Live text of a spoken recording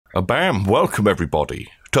Bam! Welcome everybody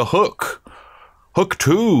to Hook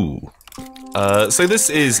 2. So this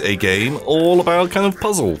is a game all about kind of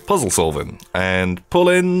puzzle solving and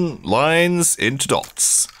pulling lines into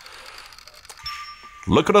dots.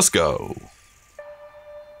 Look at us go.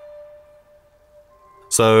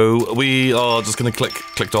 So we are just going to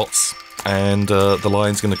click dots, and the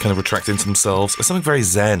line's going to kind of retract into themselves. There's something very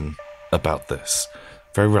zen about this,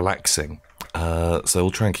 very relaxing. So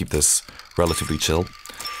we'll try and keep this relatively chill.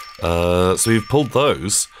 So we've pulled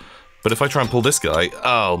those, but if I try and pull this guy,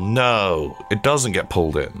 oh no, it doesn't get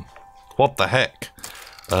pulled in. What the heck?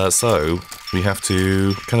 So we have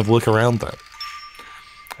to kind of work around that.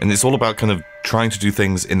 And it's all about kind of trying to do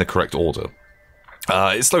things in the correct order.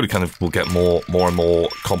 It slowly kind of will get more and more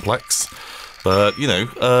complex, but you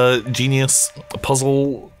know, genius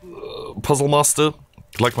puzzle master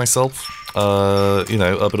like myself, you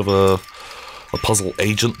know, a bit of a puzzle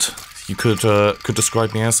agent. You could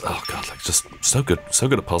describe me as. Oh god, like just so good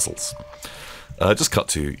at puzzles. Just cut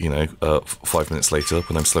to, you know, 5 minutes later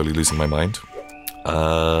when I'm slowly losing my mind.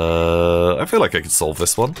 I feel like I could solve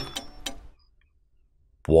this one.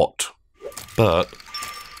 What? But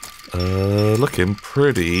looking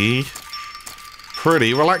pretty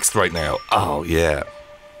relaxed right now. Oh yeah.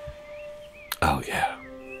 Oh yeah.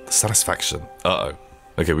 The satisfaction. Uh oh.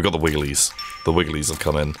 Okay, we got the wigglies. The wigglies have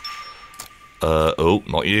come in. Oh,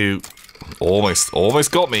 not you.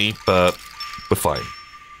 Almost got me, but we're fine.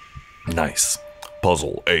 Nice.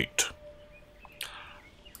 Puzzle 8.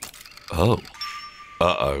 Oh.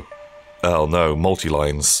 Uh-oh. Oh no,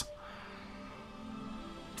 multi-lines.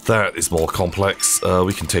 That is more complex.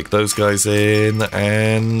 We can take those guys in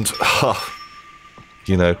and,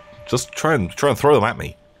 you know, just try and throw them at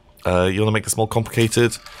me. You want to make this more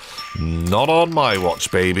complicated? Not on my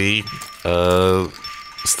watch, baby.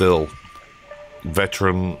 Still,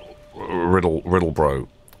 veteran riddle bro.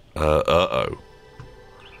 Uh-oh.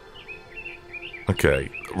 Okay,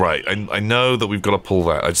 right. I know that we've got to pull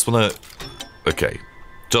that. I just want to. Okay,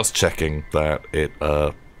 just checking that it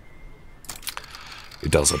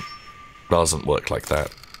doesn't work like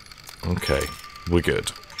that. Okay, we're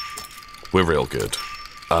good. We're real good.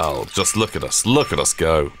 Oh, just look at us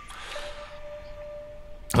go.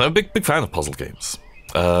 I'm a big fan of puzzle games.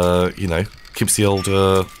 You know, keeps the old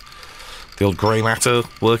grey matter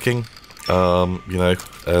working. You know,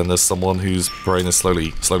 and there's someone whose brain is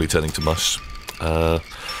slowly turning to mush.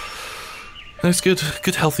 It's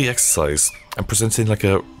good healthy exercise. And presented in like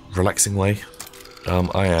a relaxing way.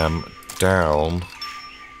 I am down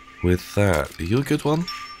with that. Are you a good one?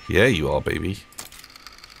 Yeah, you are, baby.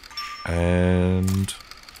 And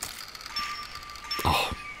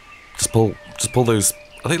oh, just pull those.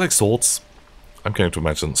 Are they like swords? I'm going to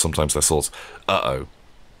imagine sometimes they're swords. Uh-oh.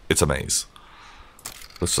 It's a maze.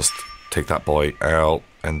 Let's just take that boy out,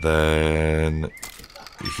 and then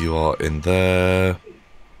you are in there,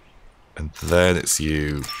 and then it's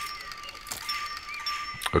you.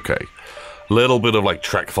 Okay. Little bit of like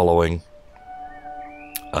track following.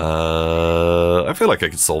 I feel like I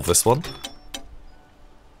could solve this one.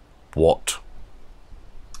 What?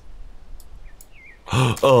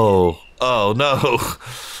 Oh no.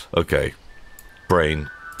 Okay. Brain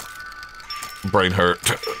hurt.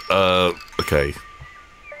 Okay.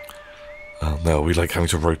 Oh no, we like having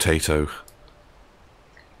to rotato.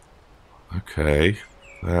 Okay.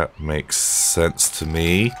 That makes sense to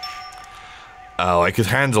me. Oh, I could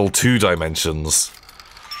handle 2 dimensions.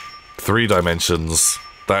 3 dimensions.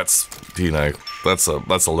 That's, you know, that's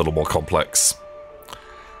a little more complex.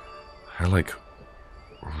 How like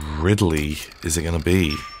Ridley is it gonna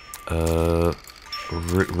be?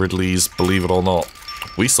 Ridley's Believe It or Not.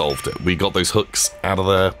 We solved it. We got those hooks out of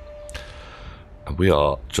there. And we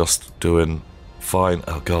are just doing fine.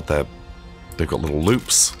 Oh god, they've got little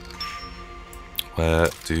loops. Where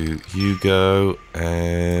do you go?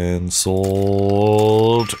 And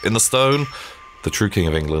sword in the stone. The true king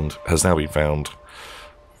of England has now been found.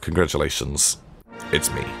 Congratulations. It's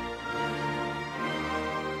me.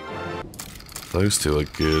 Those two are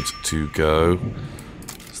good to go.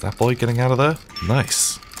 Is that boy getting out of there?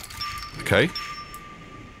 Nice. Okay.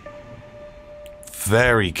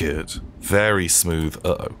 Very good. Very smooth.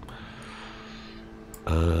 Uh-oh.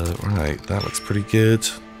 Right, that looks pretty good.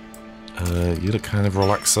 You look kind of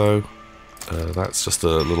relaxo. That's just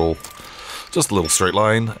a little straight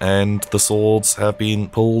line, and the swords have been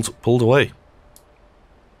pulled away.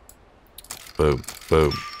 Boom,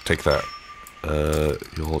 boom. Take that.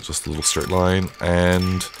 You're just a little straight line,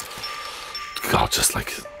 and god, just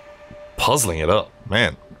like puzzling it up,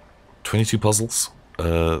 man. 22 puzzles.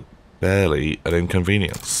 Barely an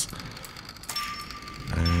inconvenience.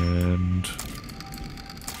 And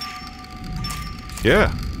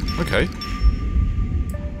Yeah. Okay.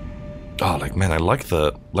 Oh, like, man, I like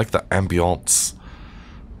the ambiance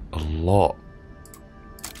a lot.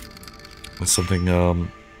 It's something,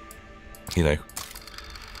 you know,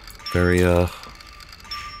 very,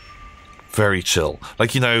 very chill.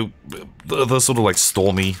 Like, you know, the sort of like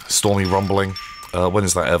stormy rumbling. When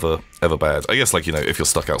is that ever bad? I guess, like, you know, if you're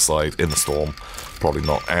stuck outside in the storm, probably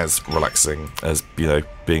not as relaxing as, you know,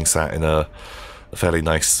 being sat in a fairly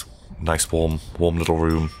nice warm little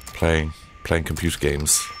room playing computer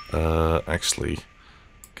games. Actually,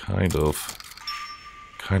 kind of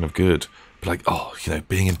good. But like, oh, you know,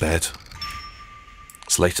 being in bed.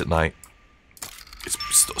 It's late at night. It's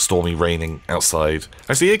stormy, raining outside.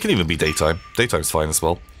 Actually, it can even be daytime. Daytime's fine as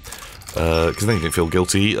well. Because then you don't feel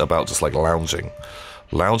guilty about just like lounging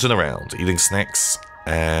around, eating snacks,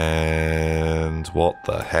 and what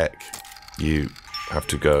the heck, you have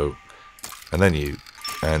to go, and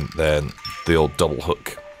then the old double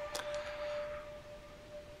hook.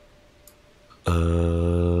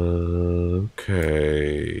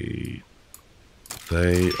 Okay,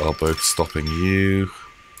 they are both stopping you,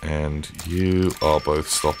 and you are both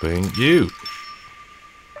stopping you.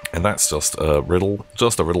 And that's just a riddle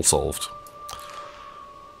solved.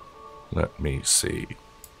 Let me see.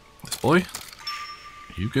 This boy?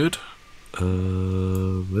 You good?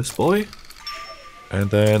 This boy?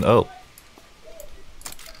 And then, oh.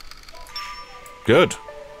 Good.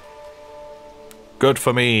 Good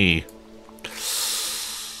for me.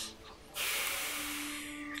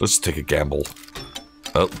 Let's take a gamble.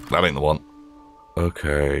 Oh, that ain't the one.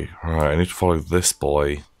 Okay, right, I need to follow this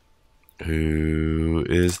boy. Who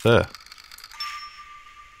is there?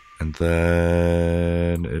 And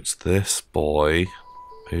then it's this boy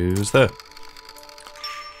who's there.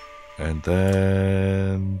 And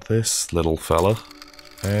then this little fella.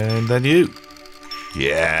 And then you.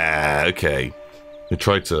 Yeah, okay. They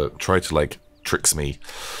tried to like tricks me.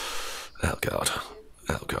 Oh god.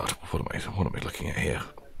 Oh god. What am I looking at here?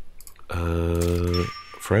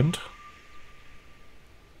 Friend?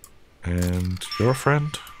 And you're a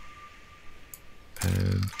friend?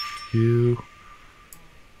 And you...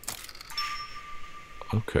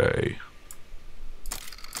 Okay.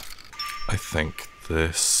 I think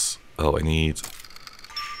this... Oh, I need...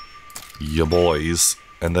 your boys.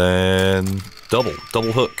 And then...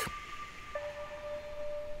 Double hook.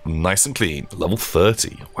 Nice and clean. Level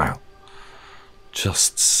 30. Wow.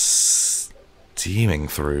 Just steaming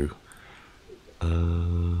through.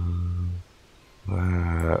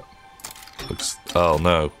 That... looks... Oh,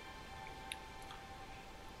 no.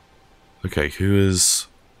 Okay, who is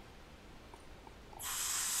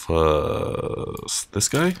first? This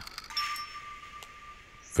guy?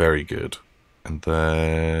 Very good. And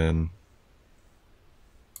then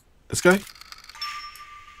this guy?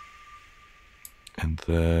 And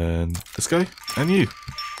then this guy? And you.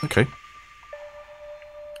 Okay.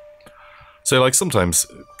 So, like, sometimes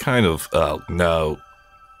kind of... Oh, no.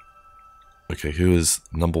 Okay, who is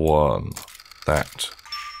number one? That.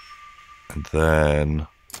 And then...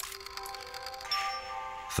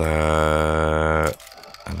 that,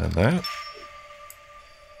 and then that,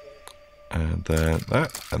 and then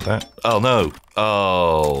that, and that. Oh no!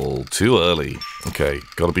 Oh, too early. Okay,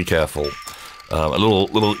 gotta be careful. A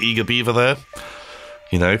little eager beaver there.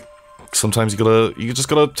 You know, sometimes you just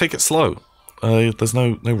gotta take it slow. There's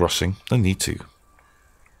no rushing, no need to.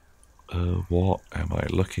 What am I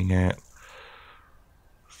looking at?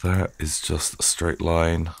 That is just a straight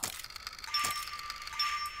line.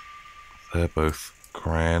 They're both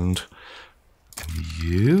grand. And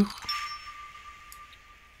you?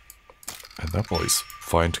 And that boy's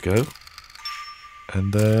fine to go.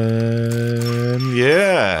 And then...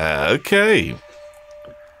 yeah, okay.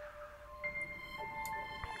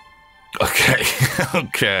 Okay,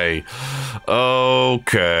 okay.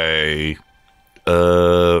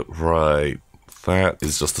 Right. That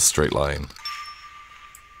is just a straight line.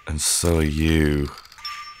 And so are you.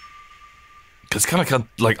 It's kind of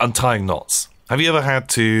like untying knots. Have you ever had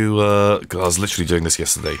to, 'cause I was literally doing this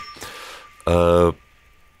yesterday.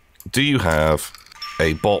 Do you have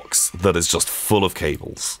a box that is just full of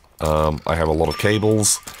cables? I have a lot of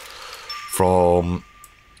cables from,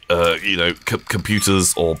 you know,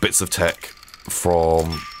 computers or bits of tech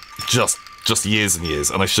from just years and years.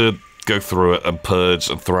 And I should go through it and purge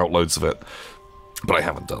and throw out loads of it. But I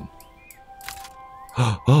haven't done.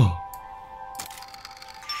 Oh.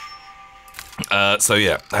 So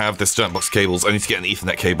yeah, I have this giant box of cables. I need to get an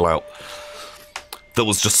Ethernet cable out that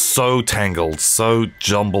was just so tangled, so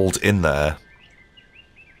jumbled in there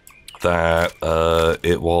that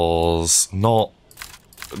it was not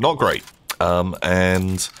great.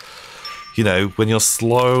 And you know, when you're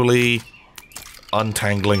slowly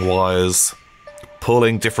untangling wires,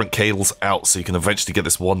 pulling different cables out so you can eventually get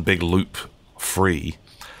this one big loop free,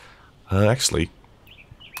 actually,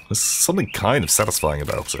 there's something kind of satisfying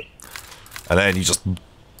about it. And then you just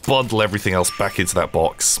bundle everything else back into that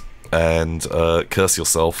box and curse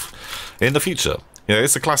yourself in the future. You know,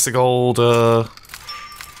 it's a classic old, you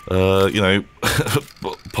know,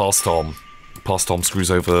 past Tom. Past Tom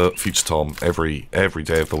screws over future Tom every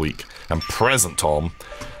day of the week. And present Tom,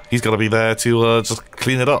 he's got to be there to just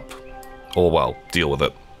clean it up. Or, well, deal with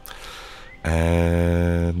it.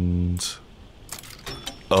 And...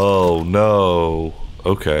 oh, no.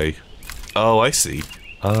 Okay. Oh, I see.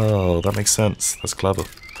 Oh, that makes sense. That's clever.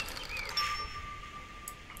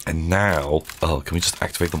 And now... oh, can we just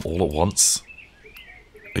activate them all at once?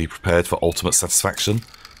 Are you prepared for ultimate satisfaction?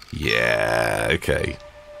 Yeah, okay.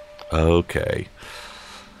 Okay.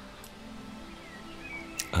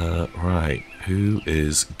 Right. Who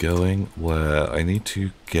is going where? I need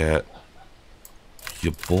to get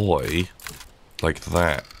your boy like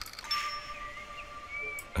that.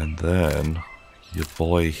 And then your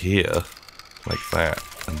boy here like that.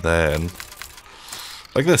 And then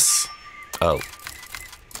like this. Oh.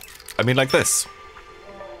 I mean like this.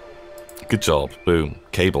 Good job. Boom.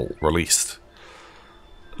 Cable released.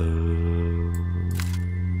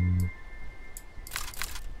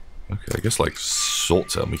 Okay, I guess like short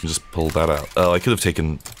term we can just pull that out. I could have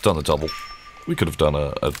done a double. We could have done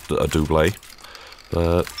a double,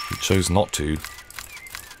 but we chose not to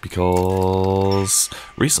because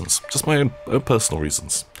reasons, just my own personal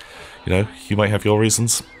reasons. You know, you might have your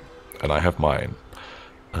reasons, and I have mine.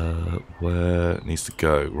 Where it needs to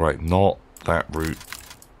go? Right, not that route.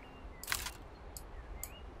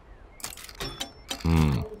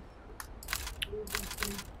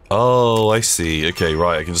 Oh, I see. Okay,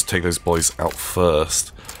 right, I can just take those boys out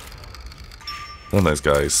first. Then those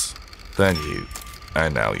guys. Then you.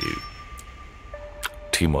 And now you.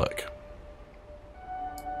 Teamwork.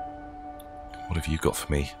 What have you got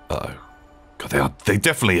for me? Uh-oh. God, they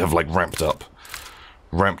definitely have, like, ramped up.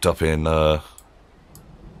 Ramped up in,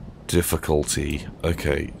 difficulty.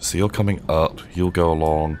 Okay, so you're coming up. You'll go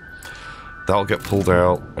along. That'll get pulled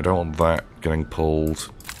out. I don't want that getting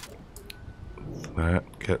pulled. That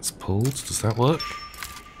gets pulled. Does that work?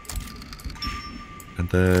 And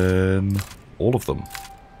then all of them.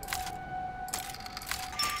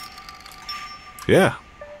 Yeah.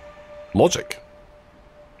 Logic.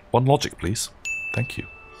 One logic, please. Thank you.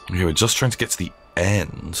 Okay, we're just trying to get to the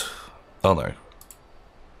end. Oh no.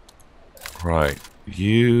 Right.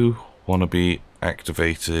 You want to be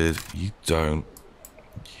activated. You don't.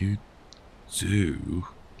 You do.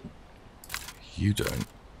 You don't.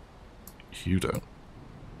 You don't.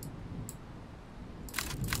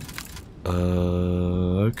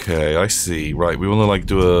 Okay, I see. Right, we want to like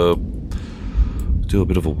do a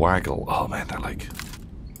bit of a waggle. Oh man,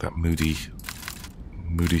 that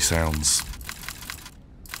moody sounds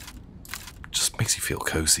just makes you feel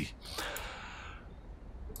cozy.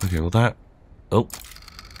 Okay, well that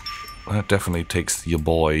definitely takes your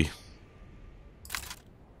boy.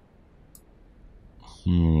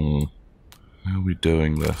 How are we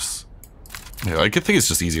doing this? Yeah, I think it's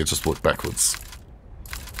just easier to just work backwards.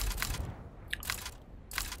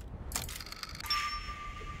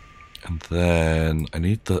 And then I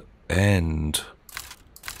need the end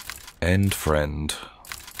friend.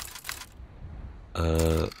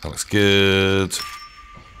 That looks good.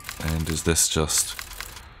 And is this just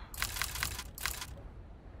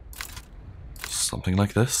something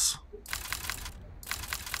like this?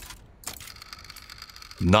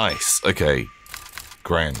 Nice. Okay.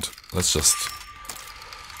 Grand. Let's just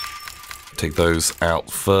take those out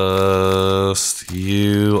first.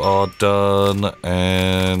 You are done.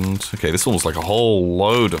 And okay, this one was like a whole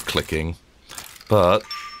load of clicking, but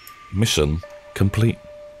mission complete.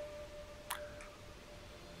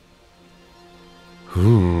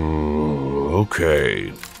 Ooh,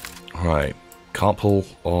 okay. Right. Can't pull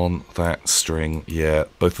on that string yet.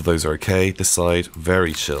 Both of those are okay. This side,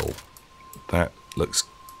 very chill. That looks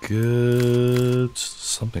good.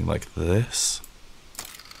 Something like this.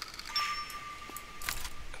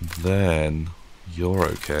 And then you're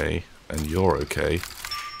okay. And you're okay.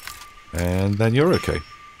 And then you're okay.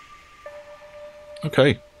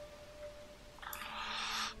 Okay.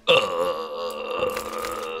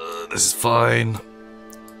 This is fine.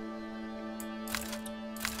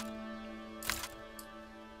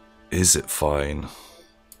 Is it fine?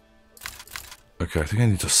 Okay, I think I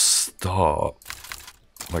need to start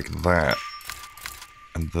like that.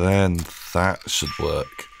 And then that should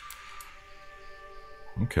work.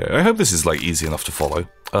 Okay, I hope this is like easy enough to follow.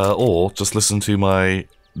 or just listen to my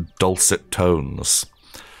dulcet tones,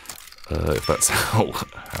 if that's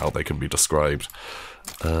how they can be described.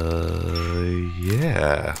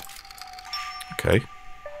 Yeah. Okay.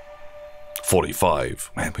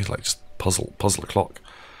 45. Man, we like just puzzle a clock.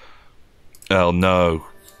 Oh no.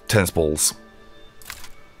 Tennis balls.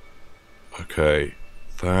 Okay.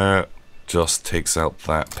 That just takes out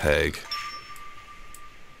that peg,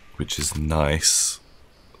 which is nice.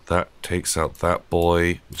 That takes out that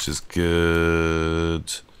boy, which is good.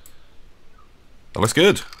 That looks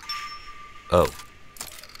good. Oh.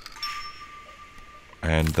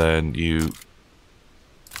 And then you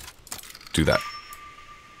do that.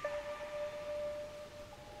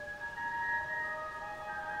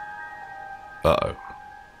 Uh-oh.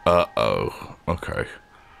 Uh-oh. Okay.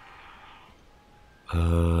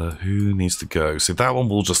 Who needs to go? So that one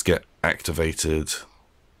will just get activated.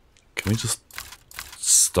 Can we just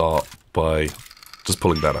start by just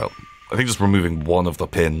pulling that out? I think just removing one of the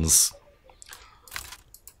pins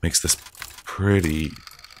makes this pretty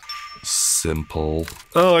simple.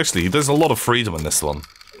 Oh, actually, there's a lot of freedom in this one.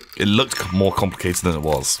 It looked more complicated than it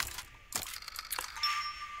was.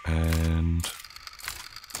 And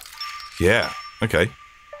yeah, okay.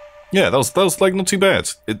 Yeah, that was like not too bad.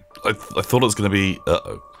 I thought it was going to be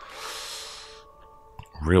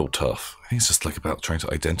real tough. I think it's just like about trying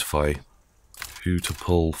to identify who to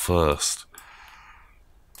pull first.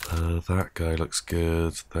 That guy looks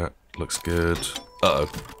good. That looks good. Uh-oh.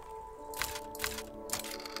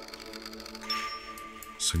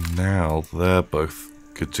 So now they're both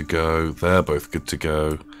good to go. They're both good to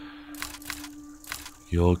go.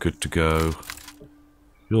 You're good to go.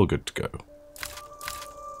 You're good to go.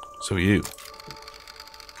 So are you.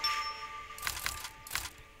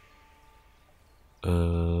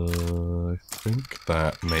 I think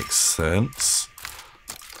that makes sense.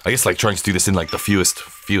 I guess like trying to do this in like the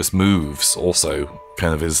fewest moves also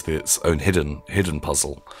kind of is its own hidden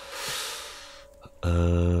puzzle.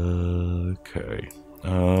 Okay.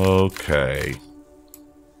 Okay.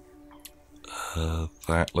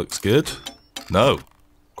 That looks good. No,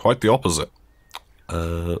 quite the opposite.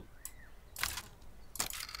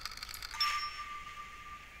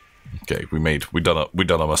 Okay, we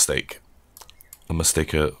done a mistake. A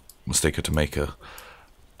mistaker to maker.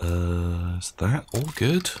 Is that all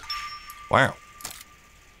good? Wow.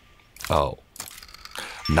 Oh.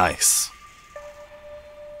 Nice.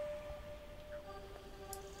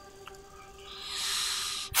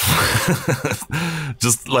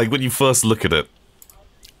 Just like when you first look at it,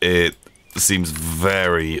 it seems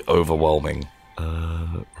very overwhelming.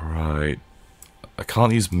 Right. I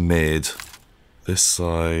can't use mid. This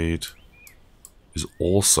side is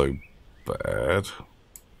also bad.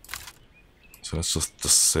 So let's just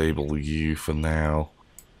disable you for now.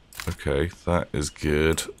 Okay, that is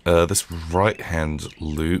good. This right-hand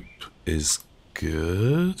loop is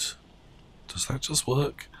good. Does that just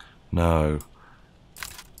work? No.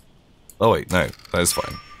 Oh wait, no, that is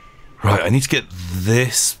fine. Right, I need to get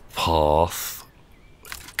this path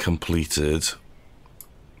completed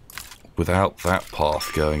without that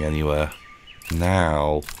path going anywhere.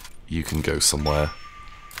 Now you can go somewhere.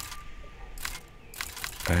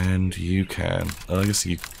 And you can. I guess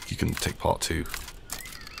you can take part 2.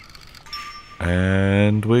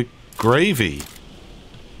 And we're gravy.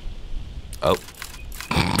 Oh.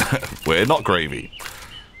 We're not gravy.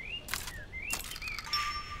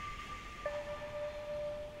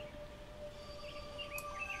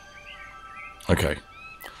 Okay.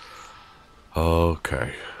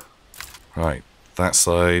 Okay. Right. That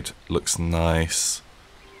side looks nice.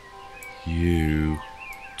 You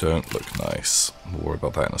don't look nice. We'll worry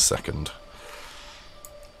about that in a second.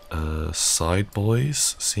 Side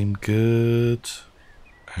boys seem good.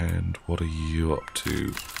 And what are you up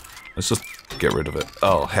to? Let's just get rid of it.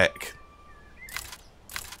 Oh, heck.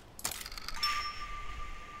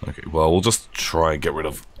 Okay, well, we'll just try and get rid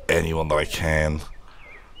of anyone that I can.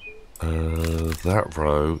 That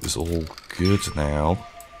row is all good now.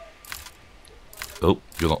 Oh,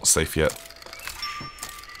 you're not safe yet.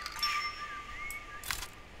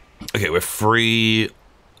 Okay, we're free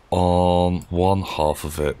on one half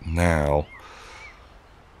of it now.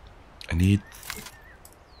 I need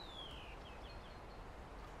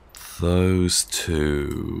those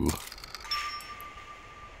two.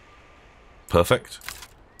 Perfect.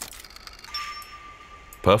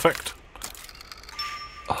 Perfect.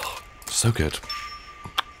 Oh, so good.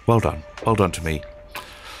 Well done. Well done to me.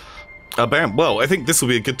 Bam. Well, I think this will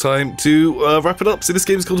be a good time to wrap it up. So this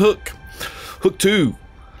game is called Hook. Hook 2.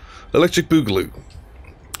 Electric Boogaloo.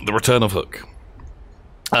 The Return of Hook.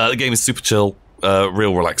 The game is super chill.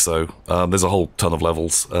 real relaxo. There's a whole ton of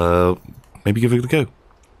levels. Maybe give it a go.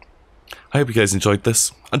 I hope you guys enjoyed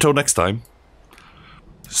this. Until next time,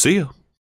 see ya.